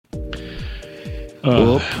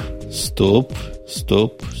Оп, стоп.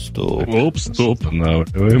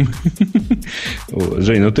 Останавливаем.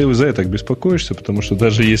 Жень, ну ты за это так беспокоишься, потому что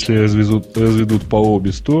даже если разведут по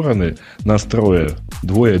обе стороны, нас двое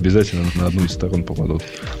обязательно на одну из сторон попадут.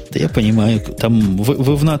 Да я понимаю. Там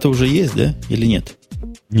вы в НАТО уже есть, да? Или нет?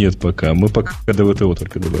 Нет пока. Мы пока до ВТО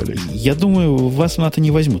только добавились. Я думаю, вас в НАТО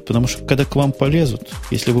не возьмут, потому что когда к вам полезут,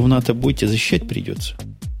 если вы в НАТО будете, защищать придется.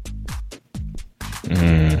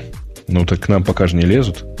 Ну, так к нам пока же не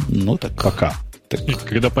лезут. Ну, так. Пока. Так.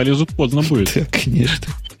 Когда полезут, поздно будет. Да, конечно.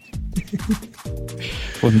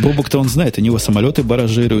 Вот Бобук-то он знает, у него самолеты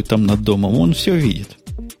баражируют там над домом, он все видит.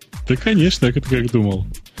 Да, конечно, я как думал.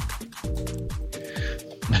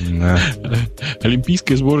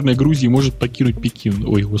 Олимпийская сборная Грузии может покинуть Пекин.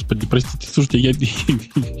 Ой, господи, простите, слушайте, я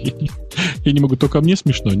не могу, только мне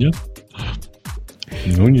смешно, нет?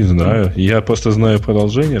 Ну, не знаю. Я просто знаю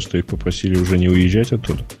продолжение, что их попросили уже не уезжать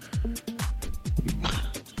оттуда.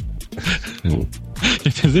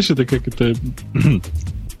 Знаешь, это как это...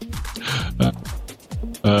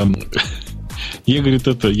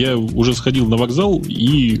 Я уже сходил на вокзал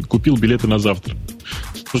и купил билеты на завтра.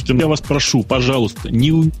 Слушайте, я вас прошу, пожалуйста,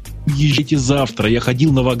 не уезжайте завтра. Я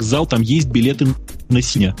ходил на вокзал, там есть билеты на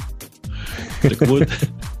синя. Так вот...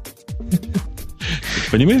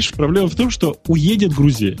 Понимаешь, проблема в том, что уедет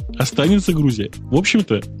Грузия, останется Грузия. В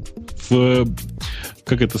общем-то,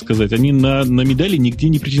 как это сказать, они на медали нигде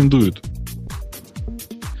не претендуют.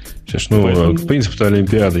 Сейчас, принцип-то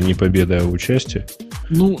Олимпиады не победа, а участие.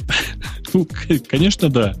 Ну, конечно,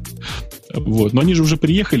 да. Вот. Но они же уже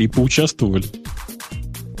приехали и поучаствовали.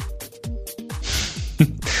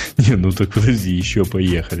 Не, ну так подожди, еще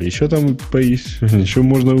поехали. Еще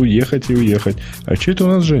можно уехать и уехать. А что это у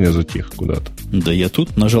нас Женя затих куда-то? Да я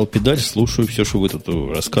тут нажал педаль, слушаю все, что вы тут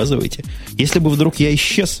рассказываете. Если бы вдруг я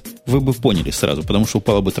исчез, вы бы поняли сразу, потому что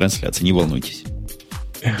упала бы трансляция, не волнуйтесь.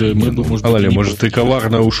 Да, может, ты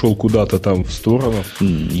коварно ушел куда-то там в сторону?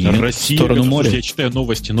 Россия, в сторону моря. Я читаю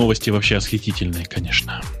новости. Новости вообще восхитительные,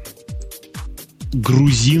 конечно.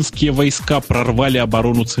 Грузинские войска прорвали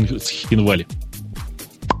оборону Цхинвали.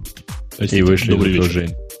 И вышли в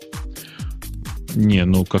Жень. Не,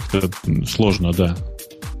 ну как-то сложно, да.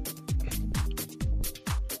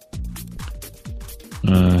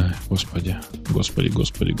 Господи.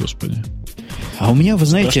 А у меня, вы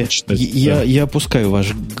знаете, я опускаю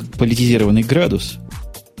ваш политизированный градус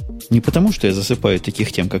не потому, что я засыпаю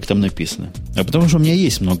таких тем, как там написано, а потому, что у меня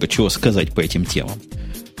есть много чего сказать по этим темам.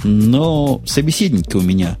 Но собеседники у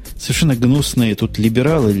меня совершенно гнусные тут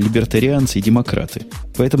либералы, либертарианцы и демократы.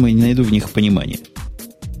 Поэтому я не найду в них понимания.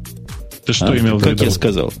 Ты что имел в виду? Как я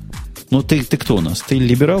сказал. Ну, ты кто у нас? Ты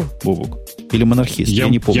либерал, Бобук? Или монархист? Я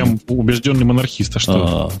не помню. Я убежденный монархист, а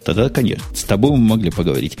что? Тогда, конечно, с тобой мы могли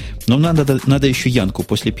поговорить. Но надо еще Янку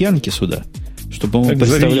после пьянки сюда, чтобы он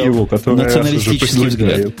представлял его, националистический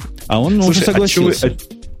взгляд. А он уже согласился.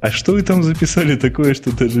 А что вы там записали такое,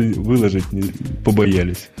 что даже выложить не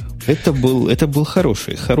побоялись? Это был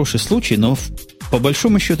хороший случай, но по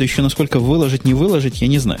большому счету еще насколько выложить, не выложить, я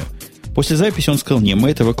не знаю. После записи он сказал, не, мы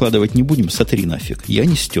это выкладывать не будем, сотри нафиг. Я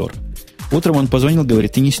не стер. Утром он позвонил,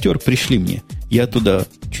 говорит, ты не стер, пришли мне. Я туда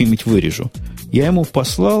что-нибудь вырежу. Я ему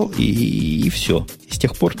послал, и все. И с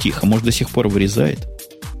тех пор тихо. Может, до сих пор вырезает.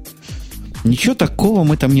 Ничего такого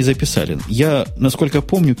мы там не записали. Я, насколько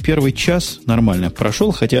помню, первый час нормально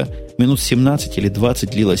прошел, хотя минут 17 или 20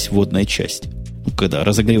 длилась вводная часть, когда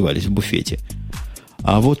разогревались в буфете.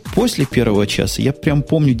 А вот после первого часа я прям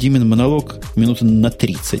помню Димин монолог минут на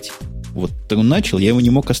 30. Вот он начал, я его не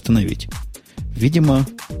мог остановить. Видимо,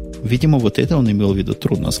 вот это он имел в виду,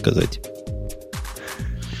 трудно сказать.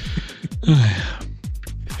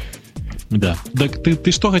 Да. Так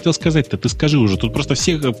ты что хотел сказать-то? Ты скажи уже. Тут просто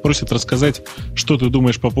все просят рассказать, что ты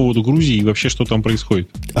думаешь по поводу Грузии и вообще, что там происходит.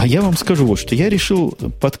 А я вам скажу вот, что я решил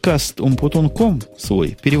подкаст Умпутун.ком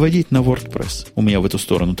свой переводить на WordPress. У меня в эту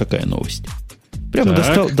сторону такая новость. Прямо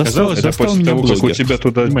достал после меня того, блогер. как у тебя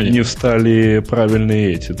туда не встали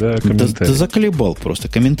правильные комментарии. Да заколебал просто.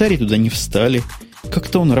 Комментарии туда не встали.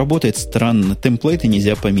 Как-то он работает странно. Темплейты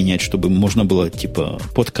нельзя поменять, чтобы можно было,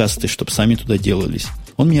 подкасты, чтобы сами туда делались.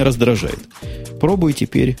 Он меня раздражает. Пробую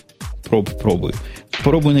теперь. Пробую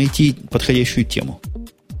найти подходящую тему.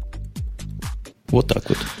 Вот так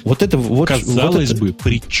вот. Казалось бы,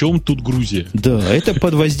 при чем тут Грузия? Да, это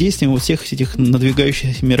под воздействием всех этих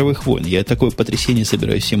надвигающихся мировых войн. Я такое потрясение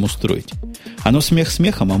собираюсь всем устроить. Оно смех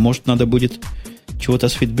смехом, а может, надо будет чего-то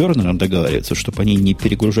с фидбернером договариваться, чтобы они не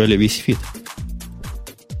перегружали весь фид.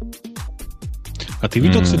 А ты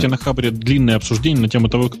видел, кстати, на Хабре длинное обсуждение на тему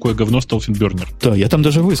того, какое говно стал FeedBurner? Да, я там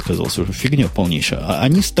даже высказался уже, фигня полнейшая. А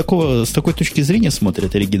они с такой точки зрения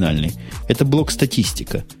смотрят оригинальный. Это блок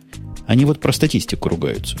статистика. Они вот про статистику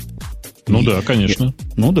ругаются. Ну да, конечно.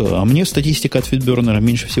 Ну да, а мне статистика от FeedBurner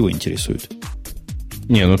меньше всего интересует.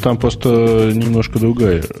 Не, ну там просто немножко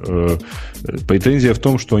другая. Претензия в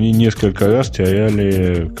том, что они несколько раз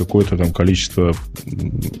теряли какое-то там количество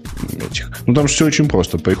этих. Ну там все очень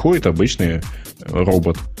просто. Приходит обычный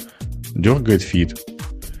робот, дергает фид.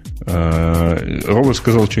 Робот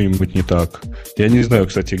сказал что-нибудь не так. Я не знаю,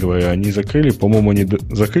 кстати говоря, они закрыли, по-моему, они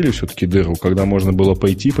закрыли все-таки дыру, когда можно было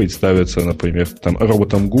пойти, представиться, например, там,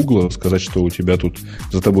 роботом Гугла, сказать, что у тебя тут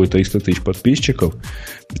за тобой 300 тысяч подписчиков,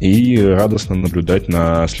 и радостно наблюдать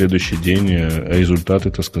на следующий день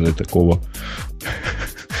результаты, так сказать, такого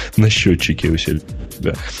на счетчике у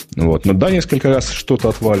себя. Вот. Но да, несколько раз что-то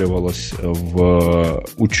отваливалось в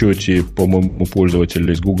учете, по-моему,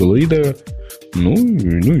 пользователей с Google Reader. Ну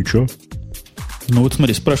и что? Ну вот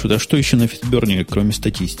смотри, спрашивают, а что еще на FeedBurner, кроме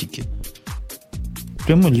статистики?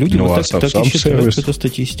 Прямо люди вот так и считают, что это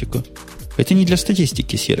статистика. Это не для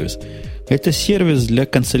статистики сервис. Это сервис для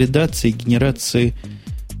консолидации, генерации,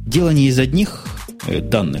 делания из одних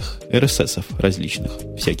данных, RSS-ов различных,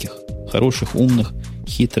 всяких, хороших, умных,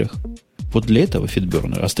 хитрых. Вот для этого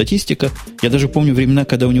FeedBurner. А статистика, я даже помню времена,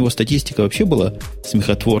 когда у него статистика вообще была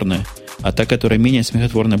смехотворная, а та, которая менее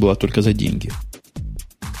смехотворная, была только за деньги.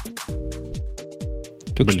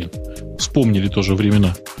 Так блин, вспомнили тоже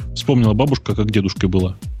времена. Вспомнила бабушка, как дедушкой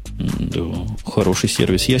была. Да, хороший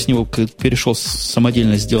сервис. Я с него перешел с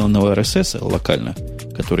самодельно сделанного RSS локально,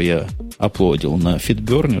 который я аплодил на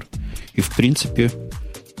FeedBurner, и в принципе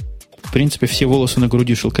все волосы на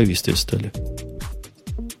груди шелковистые стали.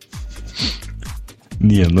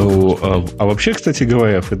 Не, ну, а вообще, кстати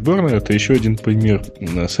говоря, FeedBurner — это еще один пример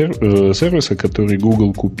сервиса, который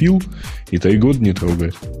Google купил и 3 года не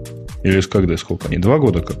трогает. Или сколько? Они 2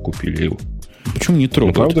 года как купили его. Почему не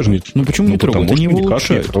трогают? Ну, правда же не, почему не трогают? Они его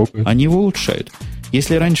улучшают. Не Они его улучшают.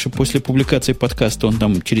 Если раньше после публикации подкаста он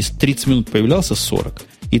там через 30 минут появлялся, 40,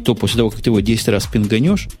 и то после того, как ты его 10 раз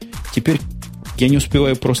пинганешь, теперь я не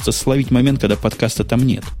успеваю просто словить момент, когда подкаста там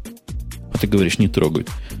нет. А ты говоришь, не трогают.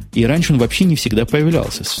 И раньше он вообще не всегда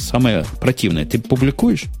появлялся. Самое противное, ты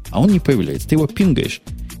публикуешь, а он не появляется. Ты его пингаешь,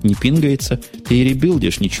 не пингается. Ты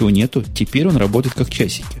ребилдишь, ничего нету. Теперь он работает как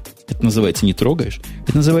часики. Это называется не трогаешь.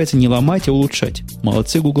 Это называется не ломать, а улучшать.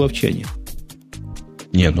 Молодцы гугловчане.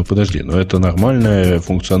 Не, ну подожди, но это нормальная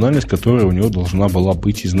функциональность, которая у него должна была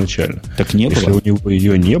быть изначально. Так не было. Если у него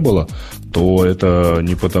ее не было, то это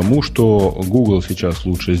не потому, что Google сейчас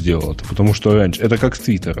лучше сделал, это потому что раньше. Это как с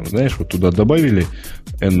Твиттером, знаешь, вот туда добавили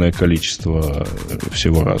энное количество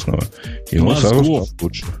всего разного, и он сразу стал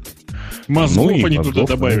лучше. Мозгов они туда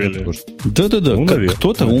добавили. Да-да-да, ну,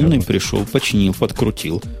 кто-то умный пришел, починил,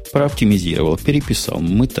 подкрутил, прооптимизировал, переписал.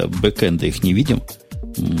 Мы-то бэкэнда их не видим.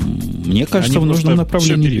 Мне кажется, они в нужном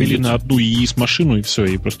направлении перевели двигаются. на одну ИИС машину, и все,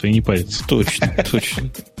 и просто и не парится. Точно.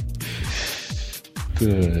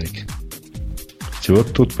 Так.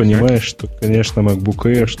 Вот тут понимаешь, что, конечно, MacBook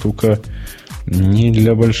Air штука не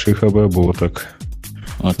для больших обработок.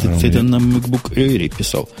 А ты это на MacBook Air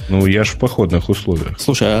писал. Ну, я ж в походных условиях.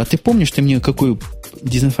 Слушай, а ты помнишь, ты мне какую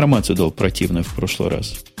дезинформацию дал противную в прошлый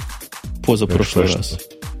раз? Позапрошлый раз.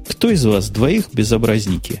 Кто из вас двоих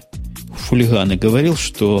безобразники, хулиганы, говорил,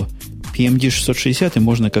 что PMD 660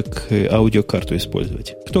 можно как аудиокарту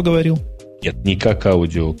использовать? Кто говорил? Нет, не как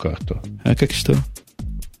аудиокарту. А как что?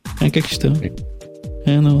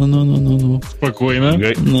 Ну. Спокойно.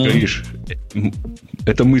 Гриш,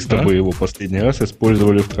 это мы с тобой его последний раз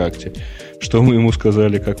использовали в тракте. Что мы ему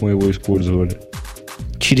сказали, как мы его использовали?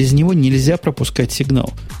 Через него нельзя пропускать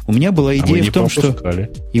сигнал. У меня была идея в том, что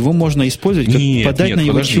его можно использовать, как подать на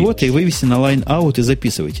него чего-то и вывести на line-out и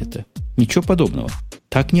записывать это. Ничего подобного.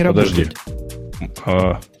 Так не работает.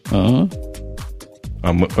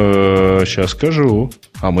 Сейчас скажу.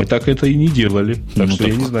 А мы так это и не делали. Так что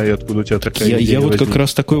я не знаю, откуда у тебя такая идея. Я вот как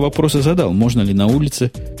раз такой вопрос и задал. Можно ли на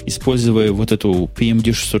улице, используя вот эту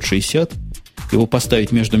PMD 660, его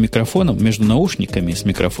поставить между микрофоном, между наушниками с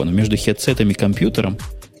микрофоном, между хедсетом и компьютером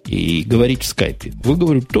и говорить в скайпе? Вы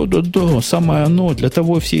говорите, да, самое оно, для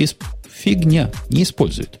того все фигня, не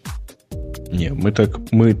используют. Не, мы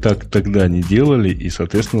так тогда не делали, и,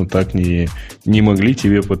 соответственно, так не могли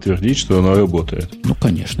тебе подтвердить, что оно работает. Ну,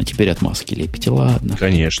 конечно, теперь отмазки лепите, ладно.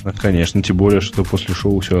 Конечно, тем более, что после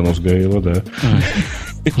шоу все равно сгорело, да.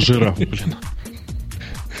 Жираф, блин.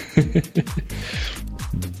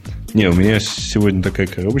 Не, у меня сегодня такая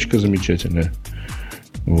коробочка замечательная.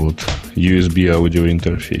 Вот. USB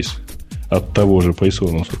аудиоинтерфейс. От того же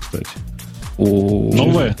Pysonus, кстати.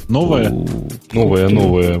 Новая.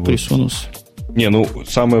 Присунус. Не, ну,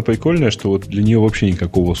 самое прикольное, что вот для нее вообще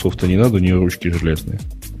никакого софта не надо, у нее ручки железные.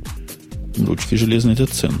 Ручки железные, это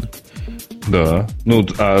ценно. Да. Ну,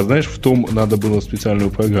 а знаешь, в том надо было специальную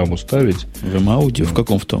программу ставить. В M-Audio? В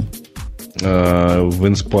каком в том? В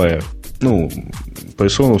Inspire. Ну,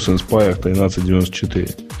 Presonus Inspire 1394.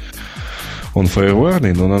 Он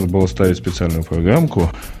фаерварный, но надо было ставить специальную программку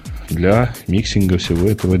для миксинга всего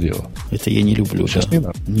этого дела. Это я не люблю. Сейчас да. не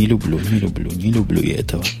надо. Не люблю я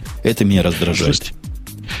этого. Это меня раздражает.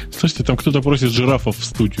 Слушайте, там кто-то просит жирафов в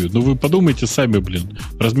студию. Ну вы подумайте сами, блин.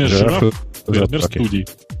 Размер жирафа, размер студии.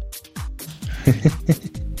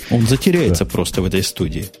 Он затеряется просто в этой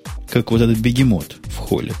студии. Как вот этот бегемот в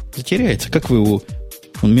холле. Затеряется. Как вы его...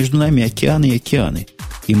 Он между нами океаны и океаны.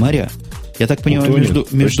 И моря. Я так понимаю,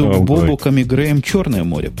 между Бобуком и Греем Черное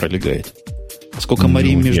море пролегает. А сколько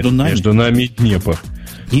морей между нами? Между нами Днепр.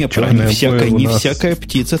 Днепр, не всякая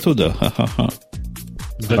птица туда. Ха-ха-ха.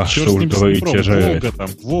 Да черт с ним, Волга там,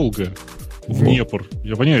 Волга, Днепр.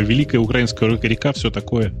 Я понимаю, великая украинская река, все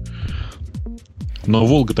такое. Но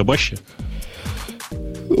Волга-то баще.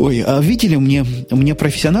 Ой, а видели, мне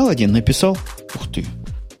профессионал один написал, ух ты,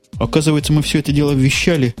 оказывается, мы все это дело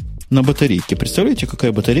вещали на батарейке. Представляете,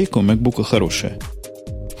 какая батарейка у MacBook'а хорошая?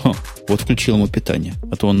 Вот включил ему питание,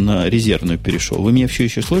 а то он на резервную перешел. Вы меня все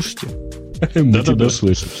еще слышите? Мы тебя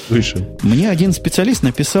слышим. Мне один специалист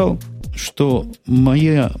написал, что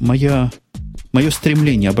мое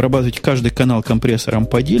стремление обрабатывать каждый канал компрессором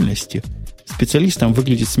по отдельности специалистам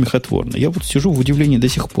выглядит смехотворно. Я вот сижу в удивлении до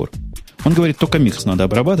сих пор. Он говорит, только микс надо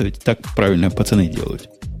обрабатывать, так правильно пацаны делают.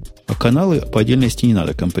 А каналы по отдельности не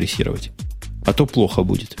надо компрессировать. А то плохо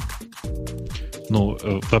будет. Ну,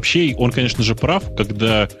 вообще, он, конечно же, прав,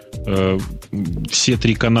 когда все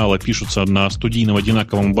три канала пишутся на студийном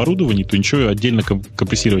одинаковом оборудовании, то ничего отдельно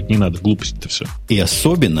компрессировать не надо. Глупость-то все. И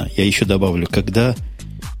особенно, я еще добавлю, когда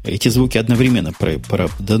эти звуки одновременно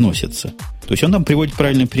доносятся. То есть он там приводит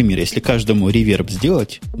правильный пример. Если каждому реверб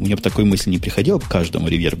сделать, у меня бы такой мысли не приходило, каждому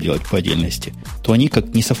реверб делать по отдельности, то они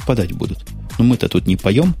как не совпадать будут. Но мы-то тут не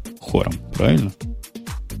поем хором, правильно?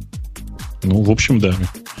 Ну, в общем, да.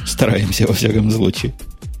 Стараемся, во всяком случае.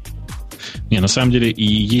 Не, на самом деле, и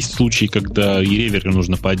есть случаи, когда и реверы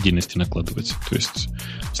нужно по отдельности накладывать. То есть,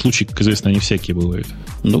 случаи, как известно, они всякие бывают.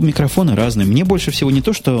 Ну, микрофоны разные. Мне больше всего не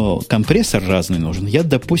то, что компрессор разный нужен. Я,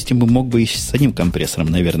 допустим, мог бы и с одним компрессором,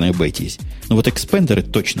 наверное, обойтись. Но вот экспендеры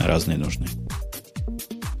точно разные нужны.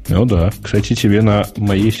 Ну да. Кстати, тебе на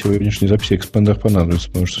моей сегодняшней записи экспендер понадобится,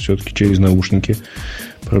 потому что все-таки через наушники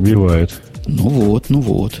пробивает. Ну вот.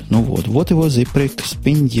 Вот его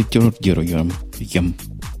запроэкспендируем. Ем.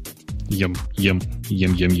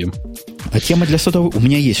 А тема для сотого... У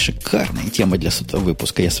меня есть шикарная тема для сотого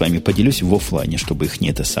выпуска. Я с вами поделюсь в офлайне, чтобы их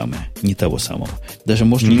не того самого. Даже,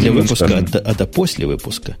 может, не для выпуска, а до после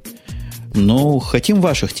выпуска. Но хотим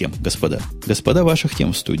ваших тем, господа. Господа, ваших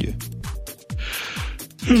тем в студию.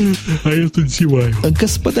 А я тут зеваю.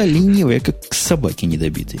 Господа ленивые, как собаки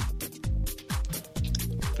недобитые.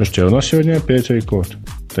 Слушайте, а у нас сегодня опять рекорд.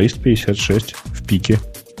 356 в пике.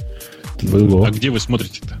 Было. А где вы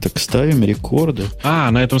смотрите-то? Так ставим рекорды.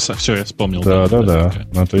 На этом... Все, я вспомнил. Да.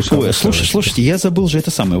 Ой, слушайте, я забыл же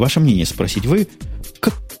это самое, ваше мнение спросить. Вы...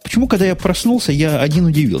 Почему, когда я проснулся, я один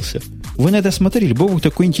удивился? Вы на это смотрели? Бобук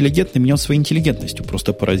такой интеллигентный, меня он своей интеллигентностью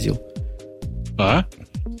просто поразил.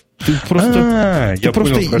 Ты просто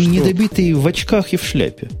недобитый в очках и в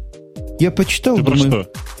шляпе. Я почитал,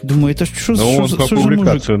 думаю, это что за мужик?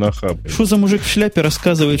 Что за мужик в шляпе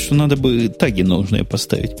рассказывает, что надо бы таги нужные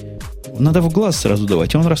поставить? Надо в глаз сразу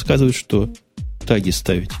давать, а он рассказывает, что таги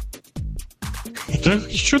ставить. Так,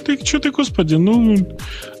 что ты, господи,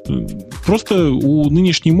 просто у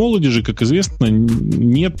нынешней молодежи, как известно,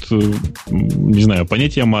 нет, не знаю,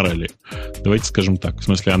 понятия морали. Давайте скажем так. В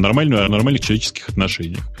смысле, о нормальных человеческих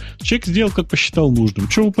отношениях. Человек сделал, как посчитал нужным.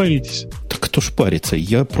 Чего вы паритесь? Так кто ж парится?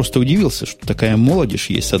 Я просто удивился, что такая молодежь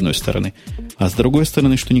есть с одной стороны, а с другой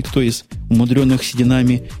стороны, что никто из умудренных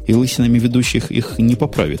сединами и лысинами ведущих их не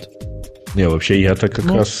поправит. Не, вообще, я-то как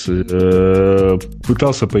раз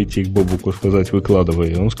пытался пойти к Бобуку сказать,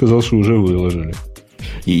 выкладывай. Он сказал, что уже выложили.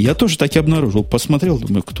 И я тоже так и обнаружил. Посмотрел,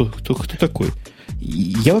 думаю, кто такой.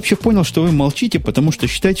 И я вообще понял, что вы молчите, потому что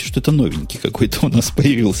считаете, что это новенький какой-то у нас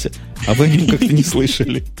появился. А вы о нем как-то не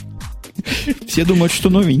слышали. Все думают, что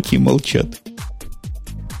новенькие молчат.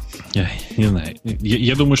 Не знаю.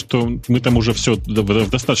 Я думаю, что мы там уже все в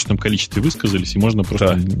достаточном количестве высказались, и можно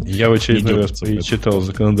просто... Я в очередной раз перечитал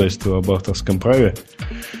законодательство об авторском праве.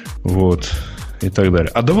 Вот. и так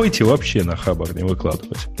далее. А давайте вообще на Хабр не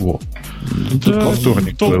выкладывать. Во. Во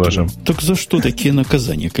вторник выложим. Так за что такие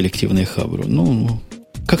наказания коллективные Хабру? Ну,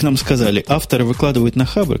 как нам сказали, авторы выкладывают на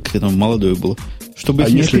Хабр, как там молодой был, чтобы их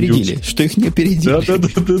не опередили. Что их не опередили.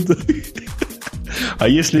 Да. А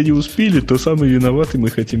если не успели, то самые виноваты мы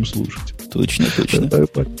хотим слушать. Точно.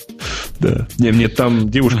 Да. Мне там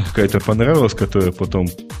девушка какая-то понравилась, которая потом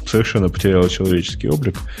совершенно потеряла человеческий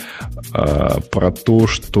облик, про то,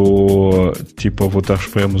 что типа вот аж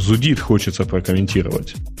прям зудит, хочется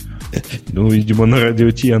прокомментировать. Ну, видимо, на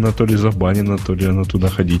радио Ти она то ли забанена, то ли она туда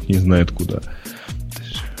ходить не знает куда.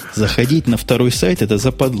 Заходить на второй сайт – это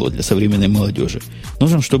западло для современной молодежи.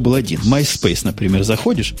 Нужно, чтобы был один. MySpace, например,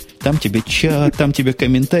 заходишь, там тебе чат, там тебе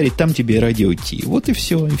комментарий, там тебе радио Ти. Вот и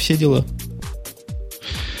все дела.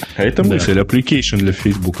 А это мысль, application для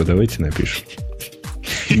Фейсбука. Давайте напишем.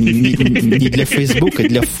 Не для Фейсбука,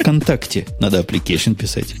 для ВКонтакте надо application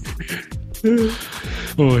писать.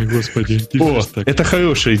 Ой, господи. Это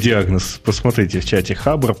хороший диагноз. Посмотрите в чате.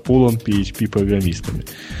 Хабр полон PHP-программистами.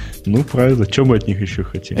 Ну, правильно. Что мы от них еще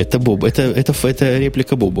хотим? Это Боб. Это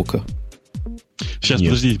реплика Бобука. Сейчас,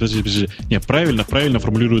 подождите. Нет, правильно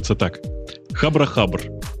формулируется так. Хабра-хабр.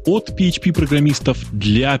 От PHP-программистов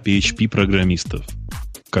для PHP-программистов.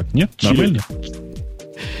 Как, нет? Нормально?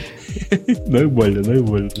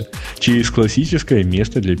 Нормально. Через классическое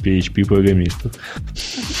место для PHP-программистов.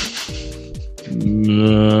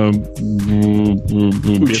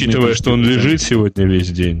 Учитывая, что он лежит сегодня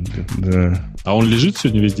весь день. Да. А он лежит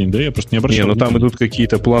сегодня весь день, да? Я просто не обращал внимания. Там идут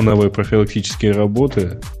какие-то плановые профилактические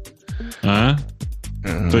работы. То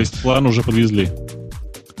есть план уже подвезли.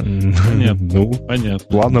 Понятно. Понятно.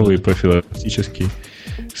 Плановые профилактические.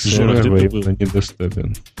 Сервер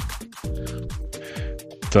недоступен.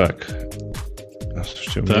 Так.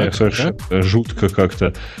 Слушайте, у меня совершенно жутко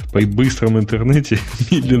как-то. По быстром интернете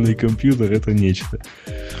медленный компьютер — это нечто.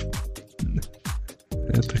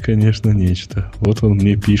 Это, конечно, нечто. Вот он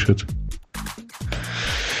мне пишет.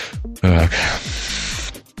 Так.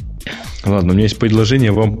 Ладно, у меня есть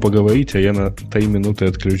предложение вам поговорить, а я на 3 минуты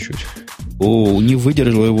отключусь. Не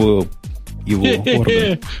выдержал его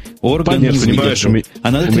орган. Орган не выдержал.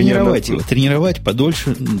 А надо тренировать его. Тренировать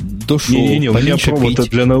подольше до шоу. Не, у меня провод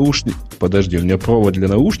для наушников. Подожди, у меня провод для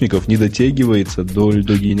наушников не дотягивается до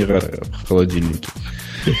генератора в холодильнике.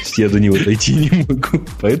 Я до него дойти не могу.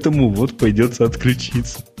 Поэтому вот придется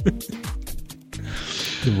отключиться.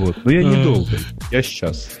 Вот. Но я недолго. Я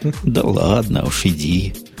сейчас. Да ладно, уж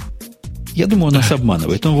иди. Я думаю, он нас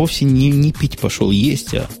обманывает. Он вовсе не пить пошел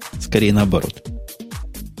есть, а скорее наоборот.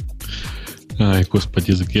 Ай,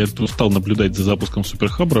 господи, я устал наблюдать за запуском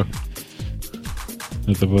Суперхабра.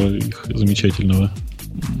 Этого их замечательного.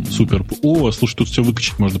 Супер. Слушай, тут все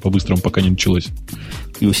выкачать можно по-быстрому, пока не началось.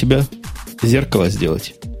 И у себя зеркало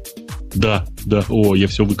сделать. Да. Я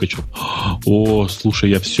все выкачал.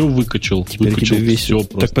 Слушай, я все выкачал. Теперь выкачал тебе все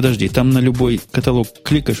просто. Так подожди, там на любой каталог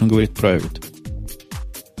кликаешь, он говорит private.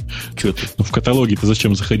 Что ты? В каталоге-то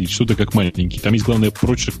зачем заходить? Что ты как маленький? Там есть главное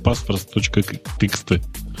project_passwords.txt.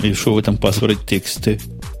 И что в этом password.txt?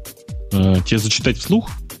 Тебе зачитать вслух?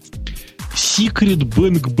 Secret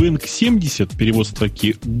Bank 70 перевод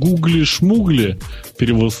строки, Гугли-шмугли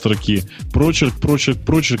перевод строки,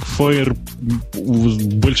 Project Fire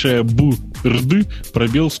большая Б РД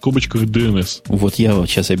пробел в скобочках DNS. Вот я вот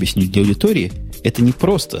сейчас объясню для аудитории. Это не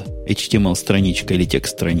просто HTML-страничка или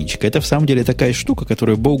текст-страничка. Это в самом деле такая штука,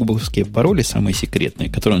 которую боговские пароли, самые секретные,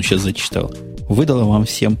 которые он сейчас зачитал, выдала вам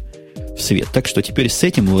всем в свет. Так что теперь с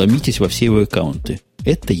этим ломитесь во все его аккаунты.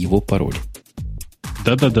 Это его пароль.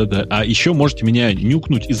 Да. А еще можете меня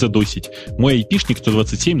нюкнуть и задосить. Мой айпишник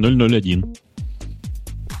 127.0.0.1.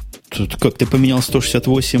 Тут как ты поменял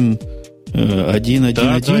 168.1.1.1?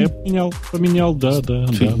 Да, я поменял, да.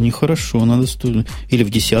 Нехорошо, надо... Или в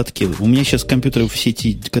десятке. У меня сейчас компьютеры в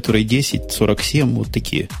сети, которые 10, 47, вот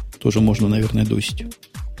такие. Тоже можно, наверное, досить.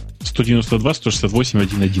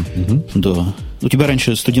 192.168.1.1. Угу. Да. У тебя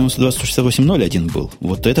раньше 192.168.0.1 был.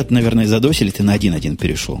 Вот этот, наверное, задосили, ты на 1.1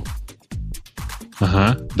 перешел.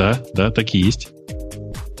 Ага, да, так и есть.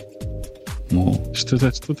 Что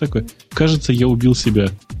такое? Кажется, я убил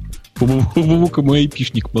себя. Бубука мой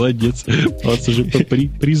айпишник, молодец. Молодцы же,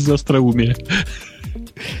 приз за остроумие.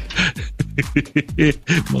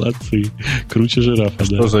 Молодцы. Круче жирафа,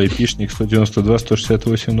 что за айпишник?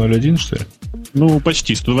 192.168.0.1, что ли? Ну,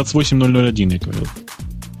 почти. 128.0.0.1, я говорил.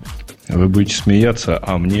 Вы будете смеяться,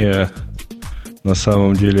 а мне на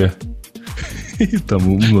самом деле... Там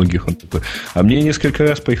у многих он такой. А мне несколько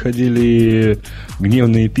раз приходили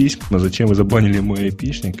гневные письма, зачем вы забанили мой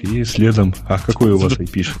айпишник, и следом, какой у вас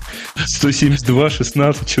айпишник?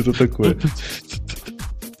 172.16, что-то такое.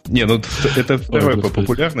 Не, ну это второй по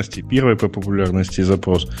популярности. Первый по популярности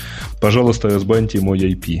запрос. Пожалуйста, разбаньте мой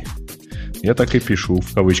IP. Я так и пишу,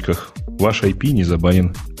 в кавычках. Ваш IP не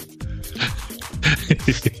забанен.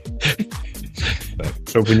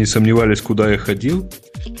 Чтобы вы не сомневались, куда я ходил,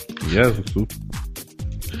 я тут...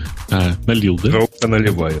 налил, да? Робко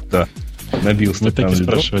наливает, да. Набил стакан. Мы так и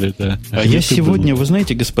спрашивали, да. А я сегодня, вы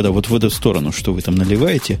знаете, господа, вот в эту сторону, что вы там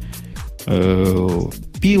наливаете,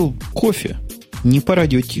 пил кофе не по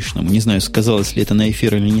радиотишному. Не знаю, сказалось ли это на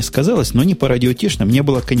эфир или не сказалось, но не по радиотишному, не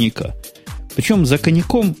было коньяка. Причем за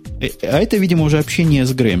коньяком, а это, видимо, уже общение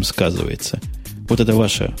с Греем сказывается. Вот это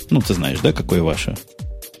ваше, ну, ты знаешь, да, какое ваше?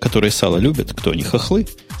 Которые сало любят, кто они, хохлы?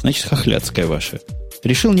 Значит, хохляцкое ваше.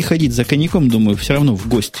 Решил не ходить за коньяком, думаю, все равно в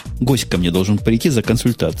гость ко мне должен прийти за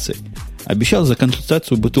консультацией. Обещал за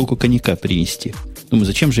консультацию бутылку коньяка принести. Думаю,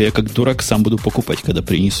 зачем же я как дурак сам буду покупать, когда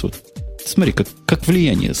принесут? Смотри, как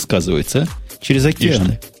влияние сказывается, а? Через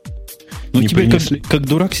океаны. Ну, теперь как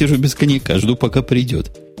дурак сижу без коньяка, жду, пока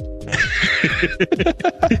придет.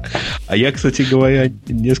 А я, кстати говоря,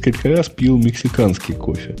 несколько раз пил мексиканский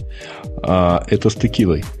кофе. А это с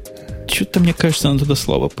текилой. Что-то, мне кажется, она туда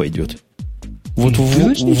слабо пойдет. Вот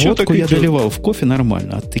водку я доливал в кофе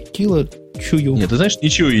нормально, а текила чую. Нет, ты знаешь,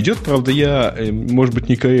 ничего идет. Правда, я, может быть,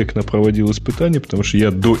 некорректно проводил испытания, потому что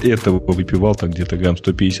я до этого выпивал так где-то грамм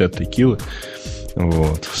 150 текилы.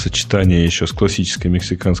 Вот. В сочетании еще с классической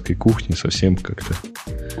мексиканской кухней совсем как-то...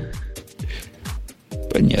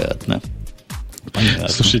 Понятно.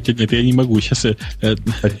 Слушайте, нет, я не могу. Сейчас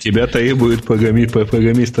от тебя требует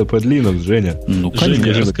программиста под Linux, Женя. Ну, конечно.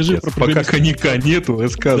 Женя, расскажи про пока коньяка нету,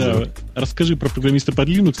 рассказывай. Да, расскажи про программиста под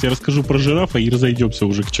Linux, я расскажу про жирафа и разойдемся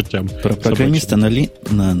уже к чертям. Про программиста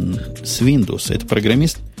с Windows. Это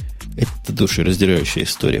программист, это душераздирающая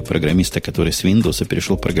история программиста, который с Windows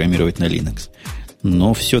перешел программировать на Linux.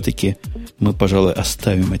 Но все-таки мы, пожалуй,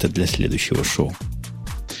 оставим это для следующего шоу.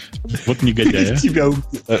 Вот негодяй.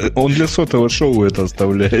 Он для сотого шоу это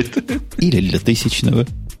оставляет. Или для тысячного.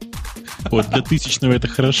 Вот для тысячного это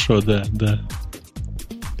хорошо, да.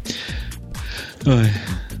 Ой.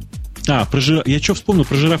 Про жираф. Я что вспомнил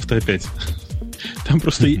про жирафа-то опять? Там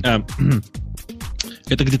просто...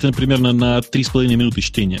 Это где-то примерно на 3,5 минуты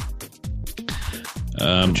чтения.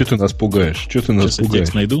 Что ты нас пугаешь? Сейчас я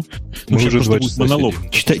текст найду. Мы уже 2 часа монолог.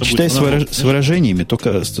 Читай с выражениями,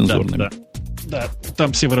 только с цензурными. Да,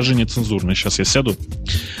 там все выражения цензурные. Сейчас я сяду.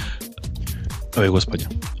 Ой, господи.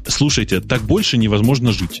 Слушайте, так больше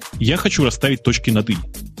невозможно жить. Я хочу расставить точки над «и».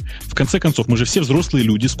 В конце концов, мы же все взрослые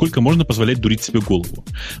люди, сколько можно позволять дурить себе голову.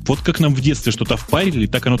 Вот как нам в детстве что-то впарили,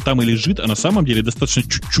 так оно там и лежит, а на самом деле достаточно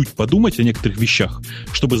чуть-чуть подумать о некоторых вещах,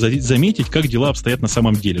 чтобы заметить, как дела обстоят на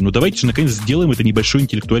самом деле. Но давайте же, наконец, сделаем это небольшое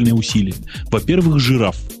интеллектуальное усилие. Во-первых,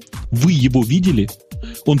 жираф. Вы его видели?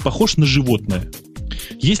 Он похож на животное.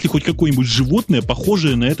 Есть ли хоть какое-нибудь животное,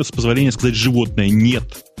 похожее на это, с позволения сказать, животное? Нет.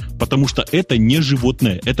 Потому что это не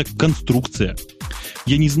животное, это конструкция.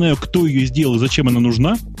 Я не знаю, кто ее сделал и зачем она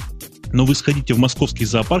нужна, но вы сходите в московский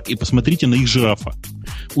зоопарк и посмотрите на их жирафа.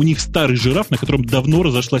 У них старый жираф, на котором давно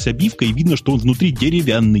разошлась обивка, и видно, что он внутри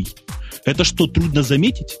деревянный. Это что, трудно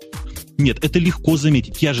заметить? Нет, это легко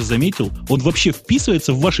заметить. Я же заметил, он вообще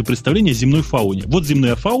вписывается в ваши представления о земной фауне. Вот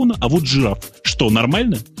земная фауна, а вот жираф. Что,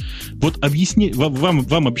 нормально? Вот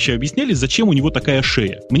вам объясняли, зачем у него такая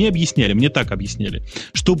шея. Мне объясняли, мне так объясняли.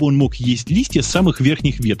 Чтобы он мог есть листья с самых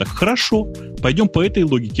верхних веток. Хорошо, пойдем по этой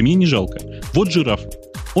логике, мне не жалко. Вот жираф.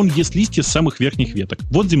 Он ест листья с самых верхних веток.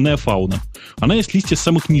 Вот земная фауна. Она ест листья с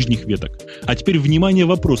самых нижних веток. А теперь, внимание,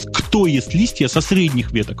 вопрос. Кто ест листья со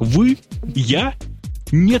средних веток? Вы? Я?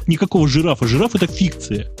 Нет никакого жирафа. Жираф — это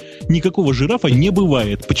фикция. Никакого жирафа не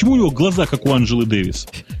бывает. Почему у него глаза, как у Анджелы Дэвис?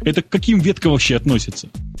 Это к каким веткам вообще относится?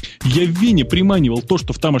 Я в Вене приманивал то,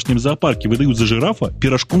 что в тамошнем зоопарке выдают за жирафа,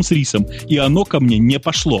 пирожком с рисом, и оно ко мне не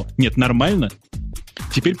пошло. Нет, нормально?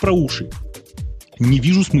 Теперь про уши. Не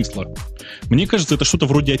вижу смысла. Мне кажется, это что-то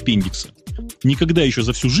вроде аппендикса. Никогда еще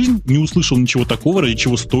за всю жизнь не услышал ничего такого, ради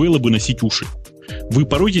чего стоило бы носить уши. Вы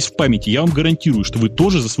поройтесь в памяти, я вам гарантирую, что вы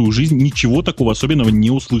тоже за свою жизнь ничего такого особенного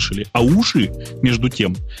не услышали. А уши, между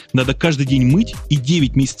тем, надо каждый день мыть и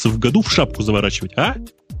 9 месяцев в году в шапку заворачивать. А?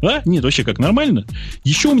 Нет, вообще как, нормально?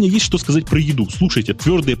 Еще у меня есть что сказать про еду. Слушайте,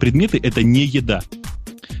 твердые предметы — это не еда.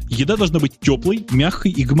 Еда должна быть теплой,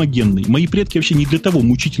 мягкой и гомогенной. Мои предки вообще не для того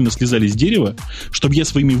мучительно слезали с дерева, чтобы я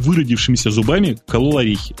своими выродившимися зубами колол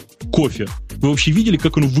орехи. Кофе. Вы вообще видели,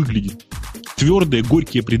 как он выглядит? Твердые,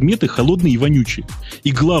 горькие предметы, холодные и вонючие.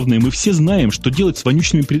 И главное, мы все знаем, что делать с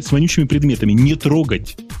вонючими предметами. Не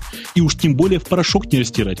трогать. И уж тем более в порошок не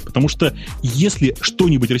растирать. Потому что если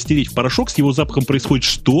что-нибудь растереть в порошок, с его запахом происходит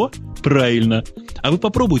что? Правильно. А вы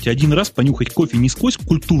попробуйте один раз понюхать кофе не сквозь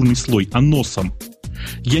культурный слой, а носом.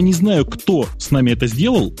 Я не знаю, кто с нами это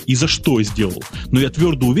сделал и за что сделал, но я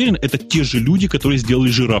твердо уверен, это те же люди, которые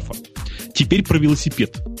сделали жирафа. Теперь про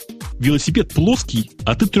велосипед. Велосипед плоский,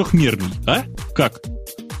 а ты трехмерный. А? Как?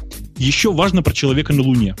 Еще важно про человека на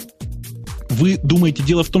Луне. Вы думаете,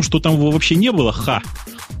 дело в том, что там его вообще не было? Ха!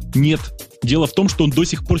 Нет. Дело в том, что он до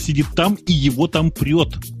сих пор сидит там, и его там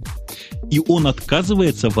прет. И он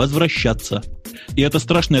отказывается возвращаться. И это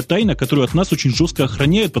страшная тайна, которую от нас очень жестко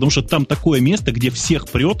охраняют, потому что там такое место, где всех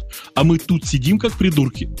прет, а мы тут сидим как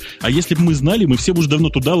придурки. А если бы мы знали, мы все бы уже давно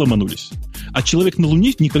туда ломанулись. А человек на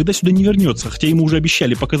Луне никогда сюда не вернется, хотя ему уже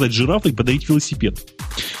обещали показать жирафа и подарить велосипед.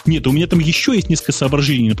 Нет, у меня там еще есть несколько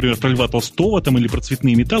соображений, например, про Льва Толстого там, или про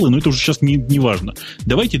цветные металлы, но это уже сейчас не важно.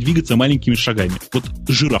 Давайте двигаться маленькими шагами. Вот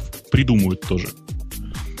жираф придумают тоже.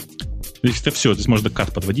 Это все, здесь можно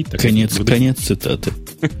кат подводить. Так конец цитаты.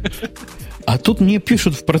 А тут мне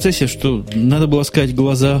пишут в процессе, что надо было сказать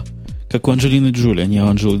глаза, как у Анджелины Джоли, а не у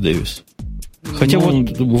Анджелы Дэвис. Хотя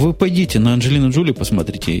вот вы пойдите на Анджелину Джоли,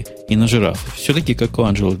 посмотрите, и на жирафа. Все-таки как у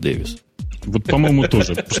Анджелы Дэвис. Вот, по-моему,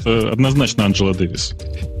 тоже. Потому что однозначно Анджела Дэвис.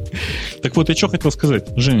 Так вот, я что хотел сказать,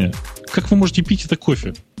 Женя, как вы можете пить это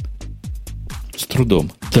кофе? С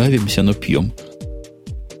трудом. Давимся, но пьем.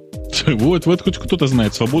 Вот хоть кто-то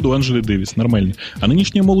знает свободу Анджелы Дэвис, нормально. А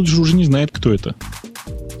нынешняя молодежь уже не знает, кто это.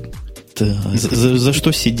 Да, за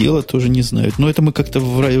что сидела, тоже не знают. Но это мы как-то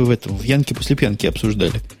в Янке после пьянки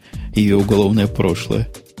обсуждали. Ее уголовное прошлое.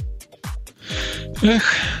 Эх.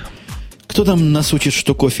 Кто там нас учит,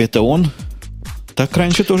 что кофе это он? Так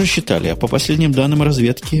раньше тоже считали. А по последним данным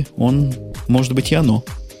разведки, он может быть и оно.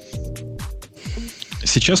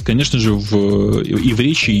 Сейчас, конечно же, и в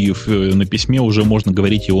речи, и на письме уже можно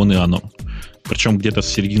говорить и он, и оно. Причем где-то с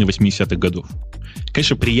середины 80-х годов.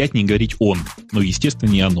 Конечно, приятнее говорить он, но, естественно,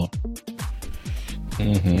 не оно.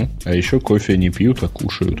 Угу. А еще кофе не пьют, а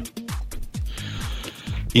кушают.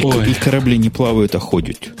 И корабли не плавают, а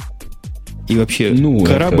ходят. И вообще,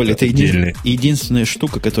 корабль это единственная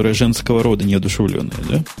штука, которая женского рода неодушевленная,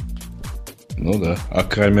 да? Ну да, а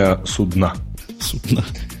кроме судна. Судна.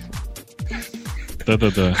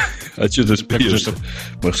 Да-да-да. А что ты смеешься?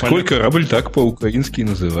 Морской корабль так по-украински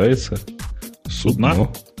называется. Судно.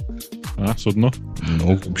 Судно?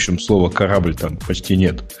 Ну, в общем, слова корабль там почти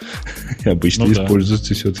нет. Обычно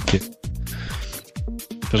используется все-таки.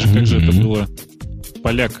 Это же как же это было?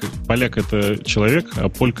 Поляк это человек, а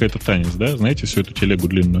полька это танец, да? Знаете всю эту телегу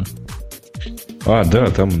длинную? А,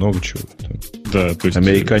 да, там много чего. Да, то есть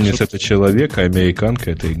американец это человек, а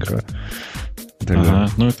американка это игра.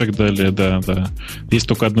 Ну и так далее, да. Есть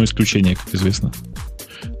только одно исключение, как известно.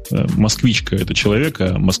 Москвичка это человек,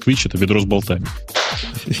 а москвич это ведро с болтами.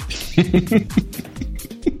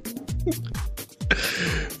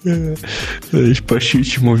 По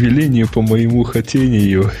щучьему велению, по моему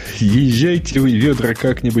хотению, езжайте вы ведра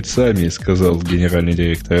как-нибудь сами, сказал генеральный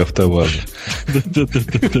директор АвтоВАЗа.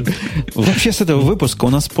 Вообще с этого выпуска у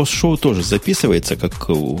нас постшоу тоже записывается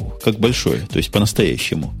как большое, то есть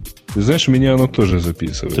по-настоящему. Ты знаешь, у меня оно тоже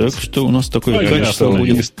записывается. Так что у нас такое качество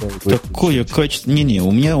будет. Такое качество. Не,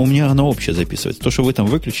 у меня оно общее записывается. То, что вы там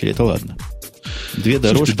выключили, это ладно. Две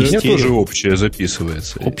дорожки. У меня тоже общее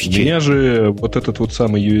записывается. У меня же вот этот вот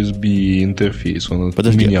самый USB интерфейс, он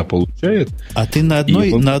от меня получает. А ты на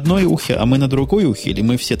одной ухе, а мы на другой ухе, или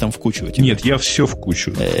мы все там в кучу? Нет, я все в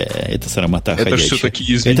кучу. Это срамота ходячая. Это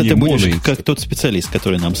все-таки, извини, это ты будешь как тот специалист,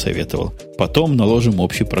 который нам советовал. Потом наложим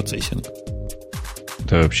общий процессинг.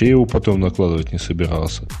 Да, вообще я его потом накладывать не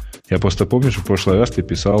собирался. Я просто помню, что в прошлый раз ты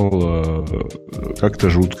писал как-то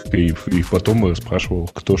жутко, и потом спрашивал,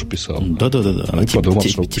 кто же писал. Да. А подумал,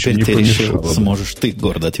 что теперь ты решил, сможешь ты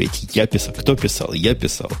гордо ответить. Я писал. Кто писал? Я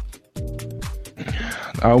писал.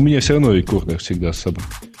 А у меня все равно рекордер всегда с собой.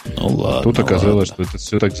 Ну ладно. Тут оказалось, что это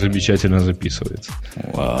все так замечательно записывается.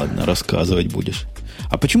 Ладно, рассказывать будешь.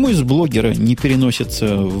 А почему из блогера не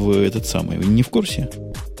переносится в этот самый? Вы не в курсе?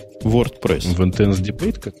 WordPress. В Intense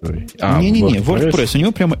Debate, который? Не-не-не, WordPress. У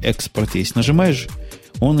него прямо экспорт есть. Нажимаешь,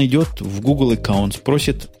 он идет в Google Accounts,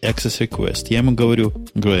 просит Access Request. Я ему говорю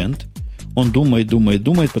grant. Он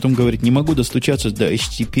думает, потом говорит, не могу достучаться до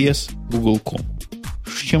HTTPS Google.com.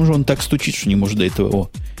 С чем же он так стучит, что не может до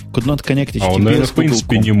этого? Could not connect HTTPS. Он, наверное, в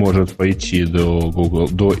принципе не может пойти до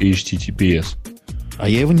HTTPS. А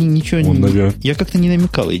я его я как-то не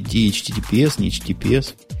намекал. Иди HTTPS, не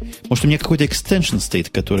HTTPS. Может, у меня какой-то экстеншн стоит,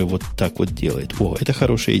 который вот так вот делает. Это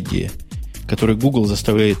хорошая идея. который Google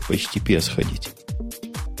заставляет по HTTPS ходить.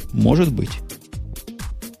 Может быть.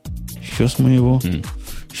 Сейчас мы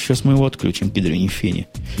его отключим к ядрене фени.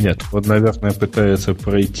 Нет, вот, наверное, пытается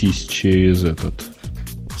пройтись через этот...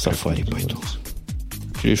 Safari пойду.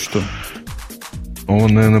 Через что?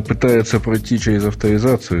 Он, наверное, пытается пройти через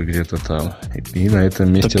авторизацию где-то там. И на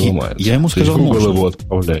этом месте так ломается. Я ему сказал, Google можно. Его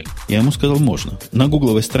отправляет. Я ему сказал, можно. На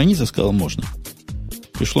гугловой странице сказал, можно.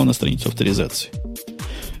 Пришло на страницу авторизации.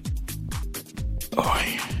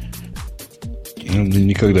 Ой.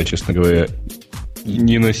 Никогда, честно говоря,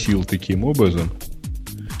 не носил таким образом.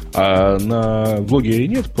 А на блогере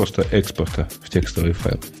нет просто экспорта в текстовый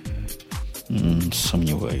файл?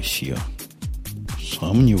 Сомневаюсь я.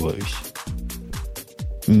 Сомневаюсь.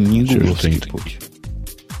 Не гугловский путь.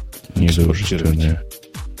 Недружественные.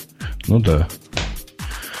 Ну да.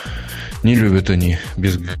 Не любят они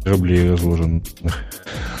без граблей разложенных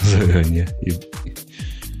заранее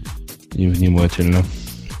и внимательно.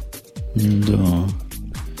 Да.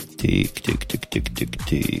 Тик.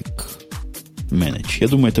 Manage. Я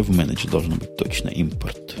думаю, это в Manage должно быть точно.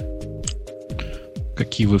 Импорт.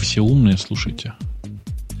 Какие вы все умные, слушайте.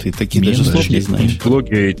 Ты такие даже слов не знаешь. В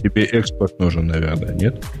блогере тебе экспорт нужен, наверное,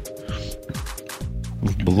 нет?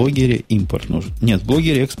 В блогере импорт нужен. Нет, в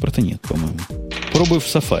блогере экспорта нет, по-моему. Пробуй в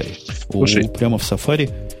Safari. Слушай, прямо в Safari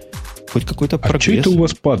хоть какой-то прогресс. А что это у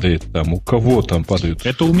вас падает там? У кого там падают?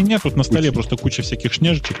 Это у меня тут на столе просто куча всяких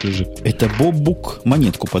шняжечек лежит. Это Боббук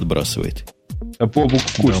монетку подбрасывает. А Бобук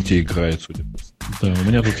в кости играет, судя. Да, у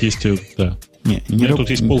меня тут есть... Да. У меня тут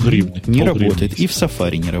есть полгривны. Не работает. И в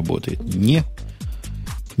Safari не работает.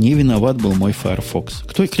 Не виноват был мой Firefox.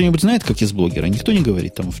 Кто-нибудь знает, как из блогера? Никто не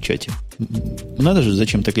говорит там в чате. Надо же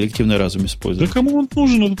зачем-то коллективный разум использовать. Да кому он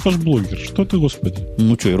нужен, этот ваш блогер? Что ты, господи?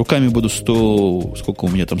 Ну что, я руками буду 100... Сколько у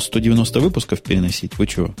меня там? 190 выпусков переносить? Вы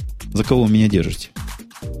что? За кого вы меня держите?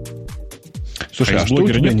 Слушай, а что у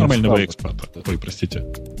блогера нет нормального экспорта? Ой, простите.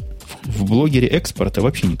 В блогере экспорта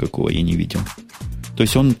вообще никакого я не видел. То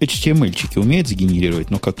есть он HTML-чики умеет сгенерировать,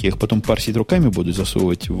 но как я их потом парсить руками буду,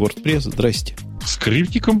 засовывать в WordPress? Здрасте.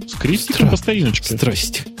 Скриптиком по стариночке.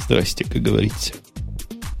 Здрасте, как говорится.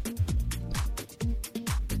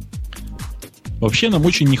 Вообще нам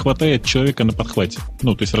очень не хватает человека на подхвате.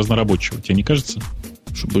 Ну, то есть разнорабочего, тебе не кажется?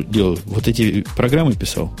 Чтобы делал вот эти программы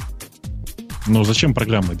писал. Ну, зачем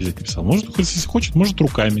программы обязательно писал? Может, если хочет, может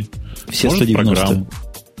руками. Все может 190. Программу.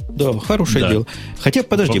 Да, хорошее дело. Хотя,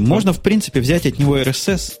 подожди, можно, в принципе, взять от него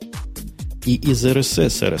RSS и из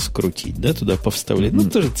RSS раскрутить, да, туда повставлять. Ну,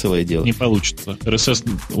 тоже целое дело. Не получится. RSS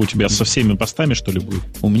у тебя со всеми постами, что ли, будет?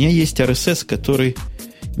 У меня есть RSS, который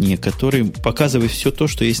показывает все то,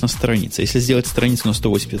 что есть на странице. Если сделать страницу на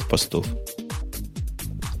 180 постов,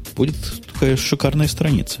 будет такая шикарная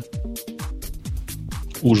страница.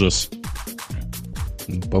 Ужас.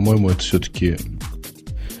 По-моему, это все-таки...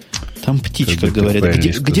 Там птичка, говорят.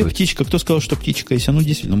 Где птичка? Кто сказал, что птичка есть? А ну,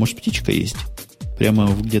 действительно, может, птичка есть?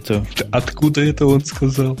 Прямо где-то... Откуда это он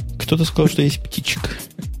сказал? Кто-то сказал, что есть птичка.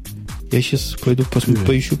 Я сейчас пойду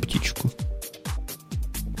поищу птичку.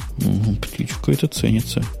 Птичка это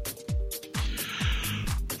ценится.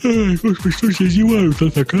 Ай, господи, что все зевают-то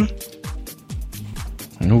так, а?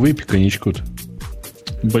 Ну, выпей коньячку-то.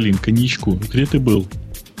 Блин, коньячку. Где ты был?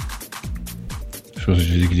 Что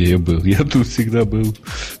значит, где я был? Я тут всегда был.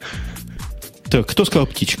 Так, кто сказал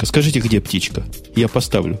птичка? Скажите, где птичка? Я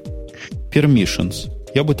поставлю. Permissions.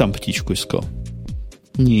 Я бы там птичку искал.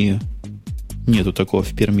 Нету такого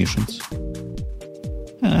в Permissions.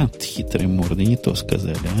 Хитрые морды, не то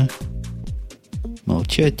сказали, а?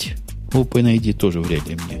 Молчать. OpenID тоже вряд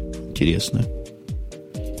ли мне. Интересно.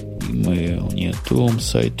 Email не о том,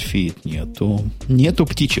 сайт-фит не о том. Нету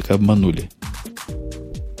птичек, обманули.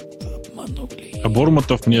 А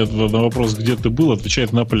Бормотов мне на вопрос, где ты был,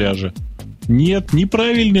 отвечает: на пляже. Нет,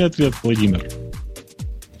 неправильный ответ, Владимир.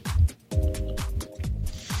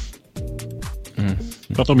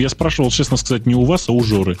 Потом я спрашивал, честно сказать, не у вас, а у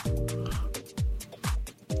Жоры.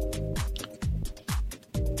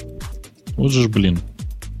 Вот же ж, блин.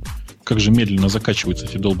 Как же медленно закачиваются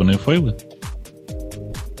эти долбаные файлы.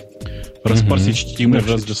 Распарсить HTML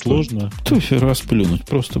разве сложно? Туфи расплюнуть.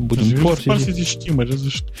 Просто будем парсить. Распарсить HTML разве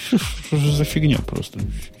что? Что же за фигня просто?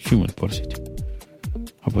 HTML парсить.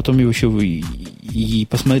 А потом его еще и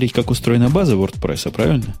посмотреть, как устроена база WordPress,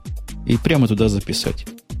 правильно? И прямо туда записать.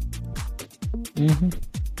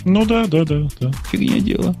 Ну да. Фигня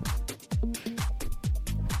дело.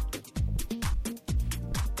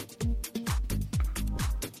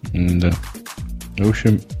 Да. В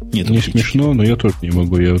общем, нет, не смешно, но я тоже не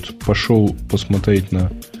могу. Я вот пошел посмотреть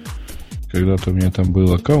на... Когда-то у меня там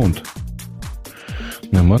был аккаунт.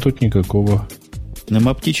 Нема тут никакого...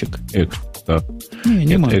 Нема птичек? Да.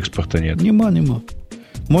 Нет, экспорта нет. Нема.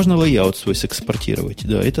 Можно лейаут свой сэкспортировать.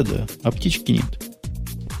 Да, это да. А птички нет.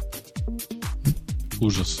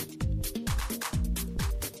 Ужас.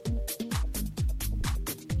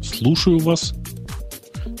 Слушаю вас.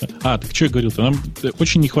 Так что я говорил-то? Нам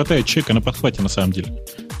очень не хватает человека на подхвате, на самом деле.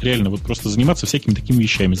 Реально, вот просто заниматься всякими такими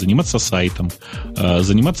вещами. Заниматься сайтом.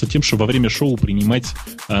 Заниматься тем, чтобы во время шоу принимать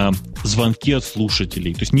звонки от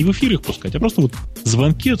слушателей. То есть не в эфир их пускать, а просто вот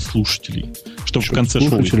звонки от слушателей. Чтобы в конце шоу...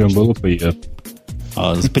 Слушателям было приятно.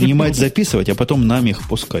 Принимать, записывать, а потом нам их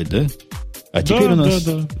пускать, да? А теперь у нас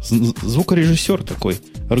звукорежиссер такой,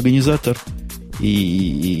 организатор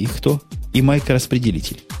и кто? И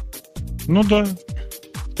майка-распределитель. Ну да.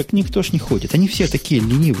 Так никто ж не ходит. Они все такие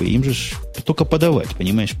ленивые. Им же только подавать,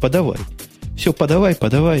 понимаешь? Подавай. Все, подавай,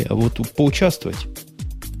 а вот поучаствовать.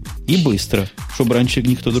 И быстро, чтобы раньше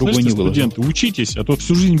никто другой не выложил. Студенты, учитесь, а то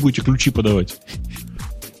всю жизнь будете ключи подавать.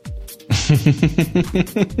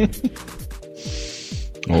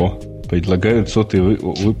 О, предлагают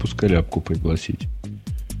 100-й выпуск Коляпку пригласить.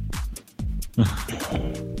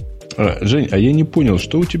 Жень, а я не понял,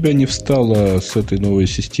 что у тебя не встало с этой новой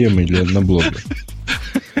системой для одноблога?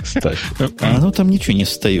 Кстати. Оно там ничего не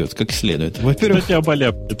встает, как следует. Во-первых,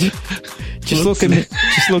 число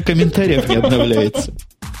комментариев не обновляется.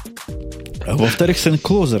 А во-вторых, с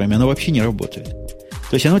энклозерами оно вообще не работает.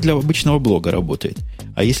 То есть оно для обычного блога работает.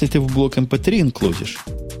 А если ты в блог MP3 энклозишь,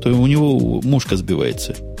 то у него мушка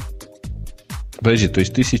сбивается. Подожди, то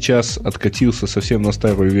есть ты сейчас откатился совсем на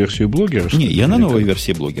старую версию блогера? Не, я на новой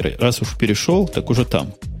версии блогера. Раз уж перешел, так уже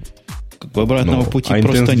там. Как бы обратного пути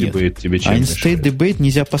просто нет. А Instate Debate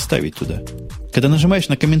нельзя поставить туда. Когда нажимаешь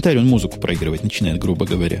на комментарий, он музыку проигрывать начинает, грубо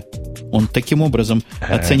говоря. Он таким образом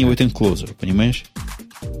оценивает энклозер, понимаешь?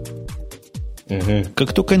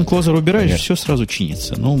 Как только энклозер убираешь, все сразу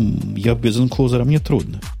чинится. Ну, я без энклозера, мне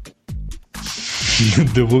трудно.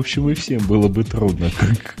 Да, в общем, и всем было бы трудно.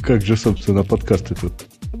 Как же, собственно, подкасты тут?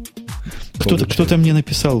 Кто-то мне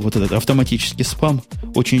написал вот этот автоматический спам.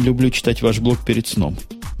 Очень люблю читать ваш блог перед сном.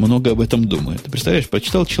 Много об этом думаю. Ты представляешь,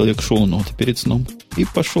 прочитал человек шоу-ноты перед сном и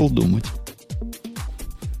пошел думать.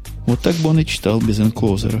 Вот так бы он и читал без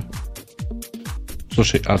энклозера.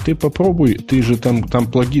 Слушай, а ты попробуй, ты же там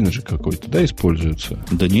плагин же какой-то, да, используется?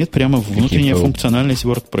 Да нет, прямо внутренняя функциональность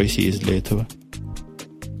в WordPress есть для этого.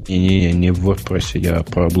 Не в WordPress, я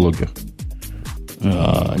про блогер.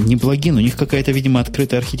 Не плагин, у них какая-то, видимо,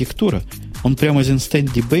 открытая архитектура. Он прямо из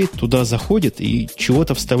Instant Debate туда заходит и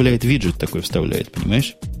чего-то вставляет, виджет такой вставляет,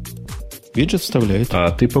 понимаешь? Виджет вставляет.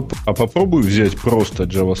 А попробуй взять просто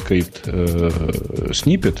JavaScript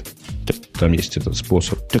сниппет. Там есть этот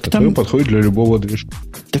способ, который подходит для любого движка.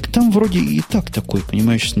 Так там вроде и так такой,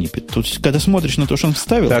 понимаешь, сниппет. Тут, когда смотришь на то, что он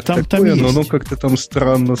вставил, так, там такое, есть. Но оно как-то там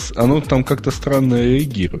странно, как-то странно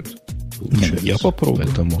реагирует. Нет, я попробую.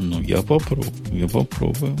 Я попробую.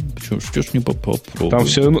 Что ж не попробую? Там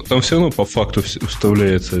все равно по факту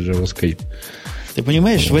вставляется JavaScript. Ты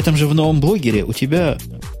понимаешь, в этом же в новом блогере у тебя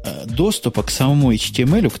доступа к самому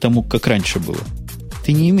HTML, к тому, как раньше было,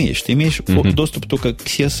 ты не имеешь. Ты имеешь доступ только к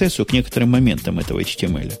CSS, к некоторым моментам этого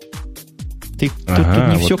HTML. Ты тут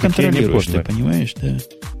не все контролируешь, ты понимаешь, да?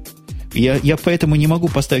 Я поэтому не могу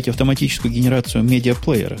поставить автоматическую генерацию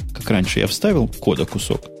медиаплеера, как раньше. Я вставил кода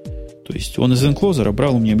кусок. То есть он из энклозера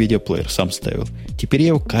брал у меня медиаплеер, сам ставил. Теперь я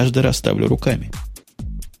его каждый раз ставлю руками.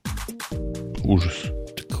 Ужас.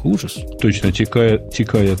 Так ужас. Точно,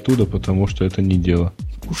 текай оттуда, потому что это не дело.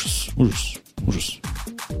 Ужас.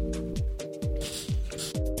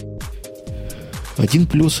 1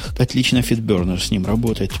 плюс отлично FitBurner с ним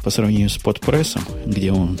работает по сравнению с подпрессом,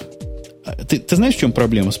 где он... Ты знаешь, в чем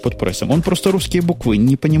проблема с подпрессом? Он просто русские буквы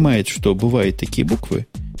не понимает, что бывают такие буквы,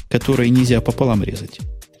 которые нельзя пополам резать.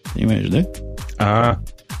 Понимаешь, да?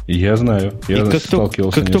 Я знаю. Я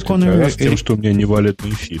сталкивался несколько раз с тем, что у меня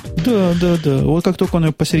невалидный фид. Да. Вот как только он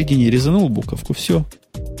ее посередине резанул буковку, все,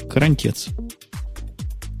 карантец.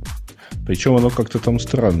 Причем оно как-то там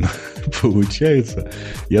странно получается.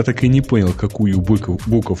 Я так и не понял, какую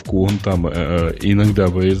буковку он там иногда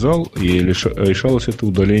вырезал, и решалось это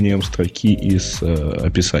удалением строки из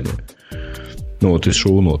описания. Из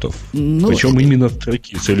шоу-нотов. Причем именно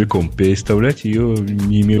строки целиком. Переставлять ее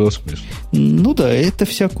не имело смысла. Это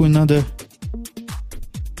всякую надо...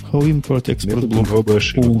 How import export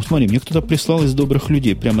block. Смотри, мне кто-то прислал из добрых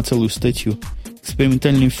людей прямо целую статью.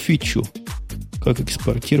 Экспериментальную фичу. Как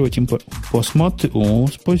экспортировать импорт. Посмотри.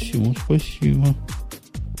 Спасибо.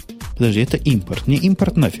 Подожди, это импорт. Мне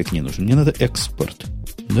импорт нафиг не нужен. Мне надо экспорт.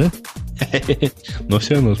 Да? Но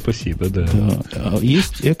все равно спасибо, да.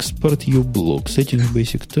 Есть экспорт uBlock. Settings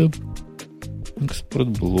Basic Tab. Экспорт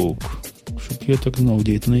блок. Чтоб я так знал,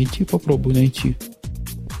 где это найти, попробую найти.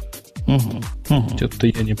 Ага. Что-то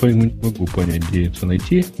я не могу понять, где это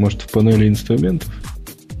найти. Может, в панели инструментов?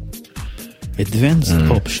 Advanced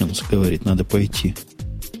Options, говорит, надо пойти.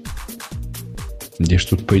 Где ж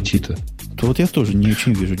тут пойти-то? То вот я тоже не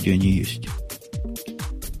очень вижу, где они есть.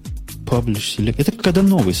 Publish Select. Это когда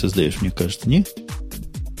новый создаешь, мне кажется, не?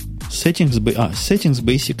 Settings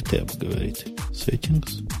Basic Tab, говорит.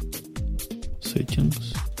 Settings.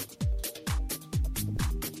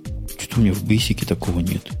 Что-то у меня в Basic такого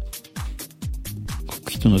нет.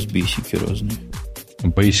 Какие-то у нас Basic разные.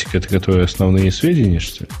 Basic это которые основные сведения,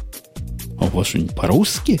 что ли? А у вас что-нибудь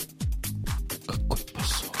по-русски? Какой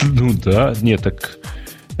позор. Ну да, нет, так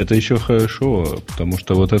это еще хорошо, потому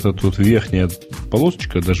что вот эта вот верхняя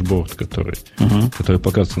полосочка, дашборд, который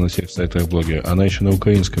показывается на всех сайтах блогера, она еще на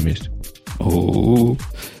украинском есть.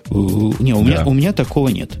 Не, у меня такого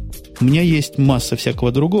нет. У меня есть масса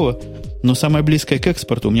всякого другого, но самое близкое к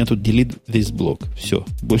экспорту у меня тут delete this block. Все.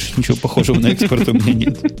 Больше ничего похожего на экспорт у меня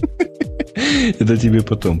нет. Это тебе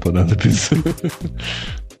потом понадобится.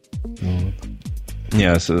 Не,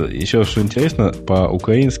 еще что интересно,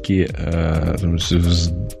 по-украински с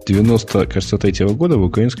 93-го года в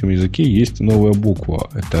украинском языке есть новая буква.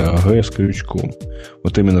 Это «г» с крючком.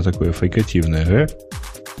 Вот именно такое фрикативное «г».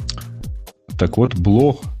 Так вот,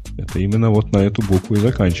 блог это именно вот на эту букву и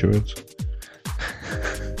заканчивается.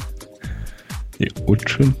 И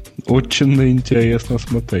очень, очень интересно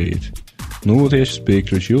смотреть. Ну вот я сейчас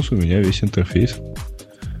переключился, у меня весь интерфейс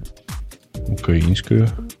украинскую.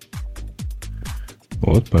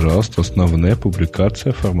 Вот, пожалуйста, основная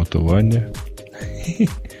публикация, форматування.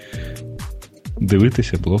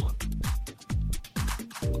 Дивитися блог.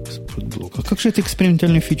 А как же эту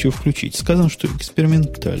экспериментальную фичу включить? Сказано, что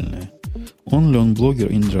экспериментальная. Only on Blogger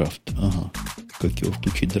in Draft. Ага. Как его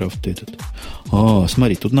включить, драфт этот?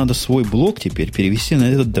 Смотри, тут надо свой блог теперь перевести на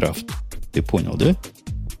этот драфт. Ты понял, да?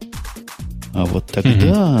 А вот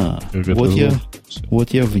тогда...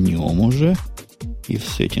 Вот я в нем уже. И в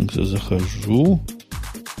settings захожу.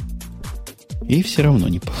 И все равно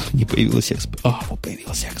не появился экспорт. Вот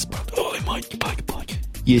появился экспорт. Ой, мать.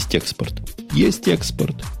 Есть экспорт.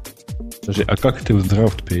 Подожди, а как ты в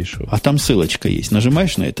драфт перешел? А там ссылочка есть.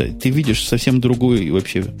 Нажимаешь на это, ты видишь совсем другую и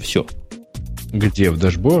вообще все. Где? В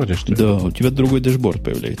дашборде, что ли? Да, у тебя другой дашборд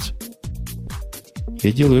появляется.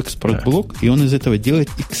 Я делаю экспорт-блок, и он из этого делает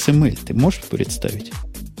XML. Ты можешь представить?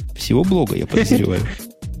 Всего блога, я подозреваю.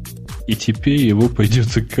 И теперь его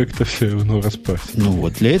придется как-то все равно распарсить. Ну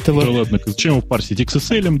вот, для этого... Да ладно, зачем его парсить?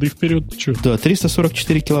 XSL, да и вперед. Че? Да,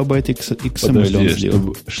 344 килобайта XML он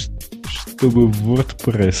сделал. Чтобы в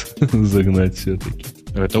WordPress загнать все-таки.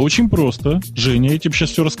 Это очень просто. Женя, я тебе сейчас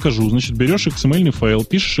все расскажу. Значит, берешь XML файл,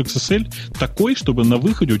 пишешь XSL такой, чтобы на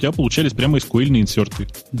выходе у тебя получались прямо SQL-ные инсерты.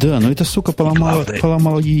 Да, но это, сука,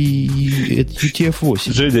 поломало и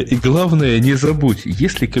UTF-8. Женя, и главное, не забудь,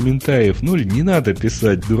 если комментариев 0, не надо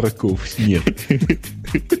писать дураков. Нет.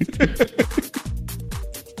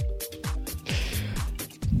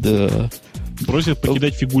 Да. Просят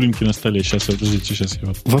покидать фигуринки на столе. Сейчас я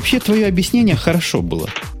вот. Вообще, твое объяснение хорошо было.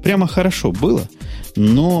 Прямо хорошо было.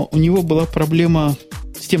 Но у него была проблема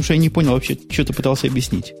с тем, что я не понял вообще, что ты пытался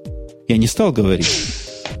объяснить. Я не стал говорить.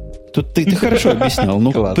 Тут ты хорошо объяснял.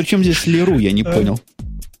 Но причем здесь Леру, я не понял.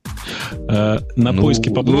 На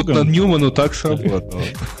поиске по блогам... Вот на Ньюману так сработало.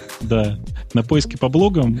 Да. На поиске по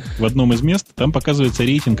блогам в одном из мест там показывается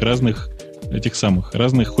рейтинг разных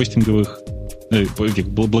хостинговых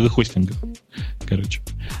благохостингов. Короче.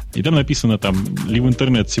 И там написано там, ли в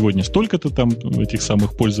интернет сегодня столько-то там этих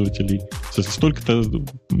самых пользователей, столько-то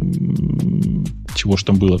чего ж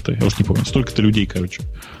там было-то, я уж не помню, столько-то людей, короче.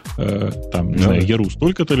 Там, не знаю, Яру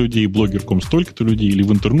столько-то людей, блогер.ком столько-то людей, или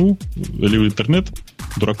в интернет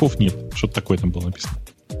дураков нет. Что-то такое там было написано.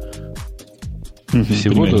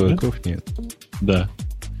 Всего дураков нет. Да.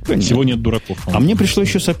 Понятно. Всего нет дураков. А мне пришло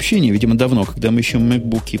еще сообщение, видимо, давно, когда мы еще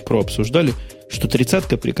MacBook Pro обсуждали, что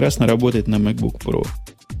 30-ка прекрасно работает на MacBook Pro.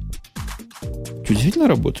 Что, действительно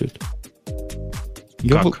работает?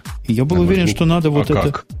 Я был уверен, что надо вот это...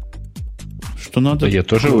 Как? Что надо... Да я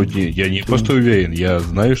тоже я не просто уверен, я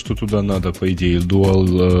знаю, что туда надо, по идее,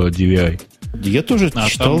 Dual DVI. Я тоже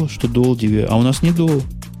читал, что Dual DVI. А у нас не Dual.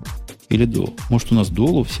 Или Dual. Может, у нас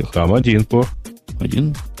Dual у всех? Там один порт.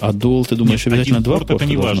 Один? А Dual, ты думаешь, нет, обязательно два порта? Это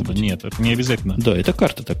не важно. Нет, это не обязательно. Да, это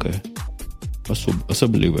карта такая.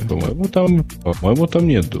 Особливая. По-моему, там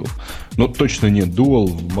нет Dual. Но точно нет Dual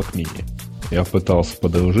в Mac Mini. Я пытался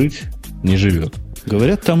подружить, не живет.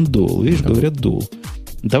 Говорят, там Dual. Видишь, говорят Dual.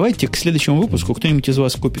 Давайте к следующему выпуску кто-нибудь из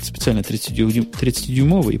вас купит специально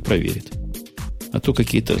 30-дюймовый и проверит. А то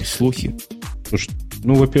какие-то слухи.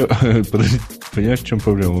 Ну, во-первых, подожди, понимаешь, в чем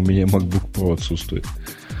проблема? У меня MacBook Pro отсутствует.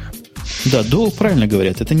 Да, Dual правильно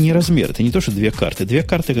говорят, это не размер, это не то, что две карты. Две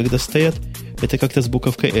карты, когда стоят, это как-то с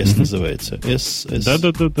буковкой S называется. S. Да.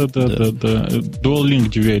 Dual Link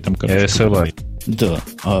DVI там, короче. SLI. Да,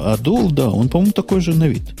 а Dual, да, он, по-моему, такой же на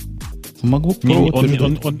вид. MacBook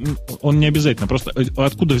Pro он не обязательно. Просто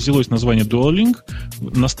откуда взялось название Dual Link?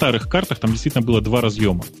 На старых картах там действительно было два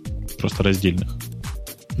разъема, просто раздельных.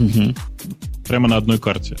 Угу. Прямо на одной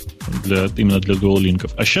карте, именно для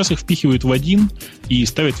дуал-линков. А сейчас их впихивают в один и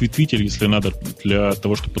ставят ветвитель, если надо, для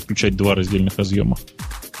того, чтобы подключать два раздельных разъема.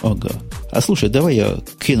 Ага. А слушай, давай я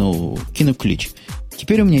кину клич.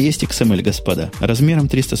 Теперь у меня есть XML, господа, размером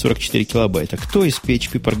 344 килобайта. Кто из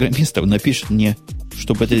PHP-программистов напишет мне,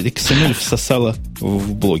 чтобы этот XML всосало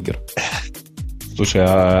в блогер? Слушай,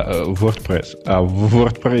 а WordPress? А в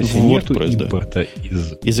WordPress нету импорта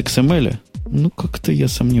из XML? Ну, как-то я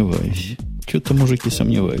сомневаюсь. Что-то мужики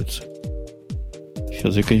сомневаются.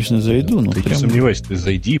 Сейчас я, конечно, зайду, но ты прямо... не сомневайся, ты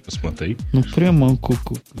зайди и посмотри. Ну, прямо...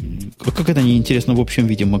 Как это неинтересно в общем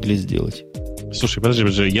виде могли сделать? Слушай,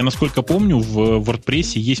 подожди. Я, насколько помню, в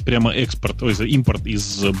WordPress есть прямо импорт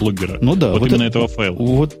из блогера. Ну да. Вот именно этого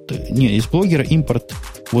файла. Не, из блогера импорт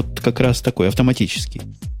вот как раз такой, автоматический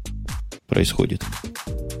происходит.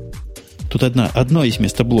 Тут одно есть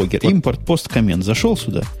вместо блогера. Импорт, пост, коммент. Зашел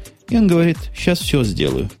сюда, и он говорит, сейчас все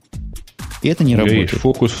сделаю. И это не работает.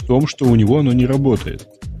 Фокус в том, что у него оно не работает.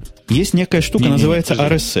 Есть некая штука, называется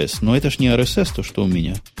RSS. Но это ж не RSS, то, что у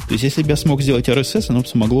меня. То есть, если бы я смог сделать RSS, оно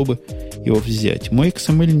смогло бы его взять. Мой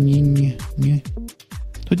XML не...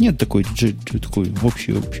 Тут нет такой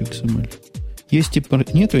общий XML. Есть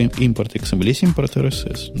нету импорта XML, есть импорт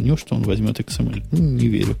RSS. Неужто он возьмет XML? Не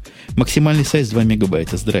верю. Максимальный сайз 2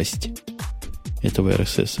 мегабайта. Здрасте. Этого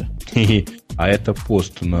RSS. А это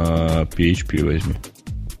пост на PHP возьми.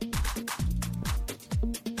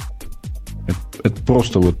 Это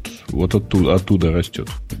просто вот оттуда растет.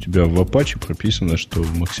 У тебя в Apache прописано, что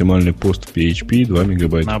максимальный пост в PHP 2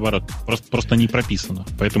 мегабайта. Наоборот, просто не прописано.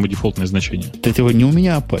 Поэтому дефолтное значение. Это не у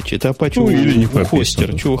меня Apache, это Apache у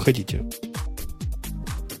хостера. Чего вы хотите?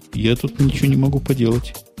 Я тут ничего не могу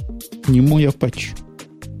поделать. Не мой Apache.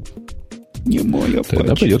 Не мой Apache.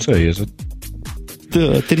 Тогда придется резать.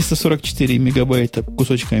 Да, 344 мегабайта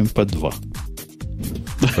кусочками по 2.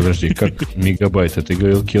 Подожди, как мегабайта? Ты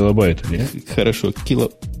говорил килобайт, нет? Хорошо,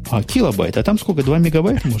 килобайт. А там сколько? 2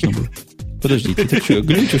 мегабайта можно было? Подождите, ты что,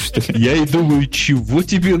 глючишь, что ли? Я и думаю, чего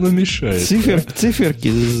тебе оно мешает?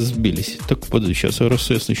 Циферки сбились. Так, подожди, сейчас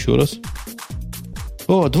RSS еще раз.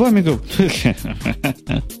 О, 2 мегабайта.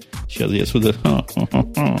 Сейчас я сюда.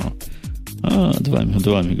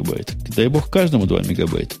 2 мегабайта. Дай бог каждому 2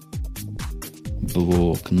 мегабайта.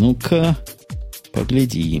 Блок, ну-ка.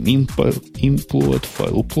 Поглядим. Import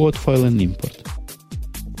файл. Upload файл and import.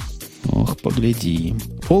 Ох, поглядим.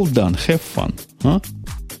 All done. Have fun. А?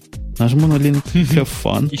 Нажму на линк Have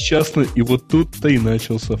fun. И сейчас, и вот тут-то и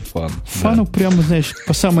начался фан. Фану прямо, знаешь,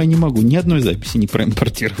 по самое не могу. Ни одной записи не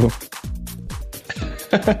проимпортировал.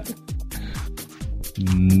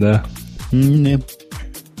 Да. Не.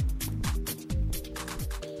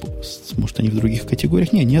 Может, они в других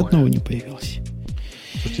категориях? Не, ни одного не появилось.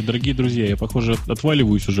 Слушайте, дорогие друзья, я, похоже,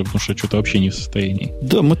 отваливаюсь уже, потому что что-то вообще не в состоянии.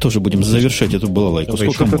 Да, мы тоже будем завершать эту балалайку.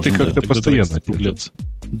 Сколько можно? Ты как-то постоянно округляться.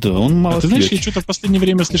 Да, он мало ты знаешь, я что-то в последнее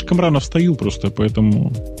время слишком рано встаю просто,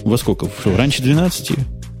 поэтому... Во сколько? Что, раньше 12?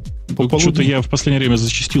 Что-то я в последнее время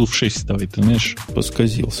зачастил в 6 вставать, ты знаешь?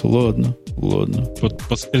 Подсказился. Ладно.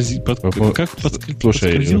 Как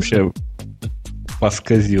Слушай, вообще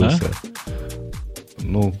посказился. А?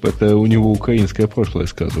 Ну, это у него украинское прошлое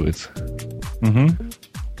сказывается. Угу.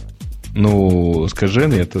 Ну,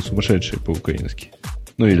 скажены, это сумасшедшие по-украински.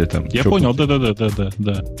 Ну, или там... Я понял,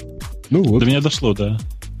 да. Ну, вот. До меня дошло, да.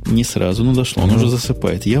 Не сразу, но дошло. Он уже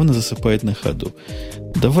засыпает. Явно засыпает на ходу.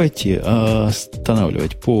 Давайте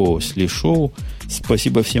останавливать после шоу.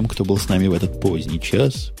 Спасибо всем, кто был с нами в этот поздний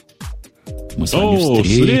час. Мы с вами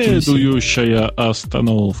встретимся. Следующая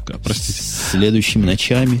остановка. Простите. Следующими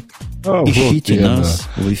ночами. Ищите нас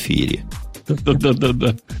в эфире.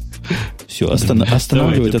 Да. Все,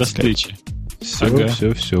 останавливает до встречи.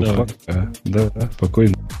 Все, пока. Да,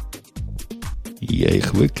 спокойно. Я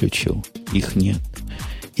их выключил, их нет.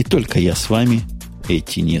 И только я с вами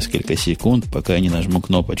эти несколько секунд, пока я не нажму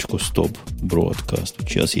кнопочку «Стоп Broadcast».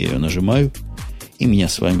 Сейчас я ее нажимаю, и меня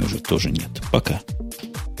с вами уже тоже нет. Пока.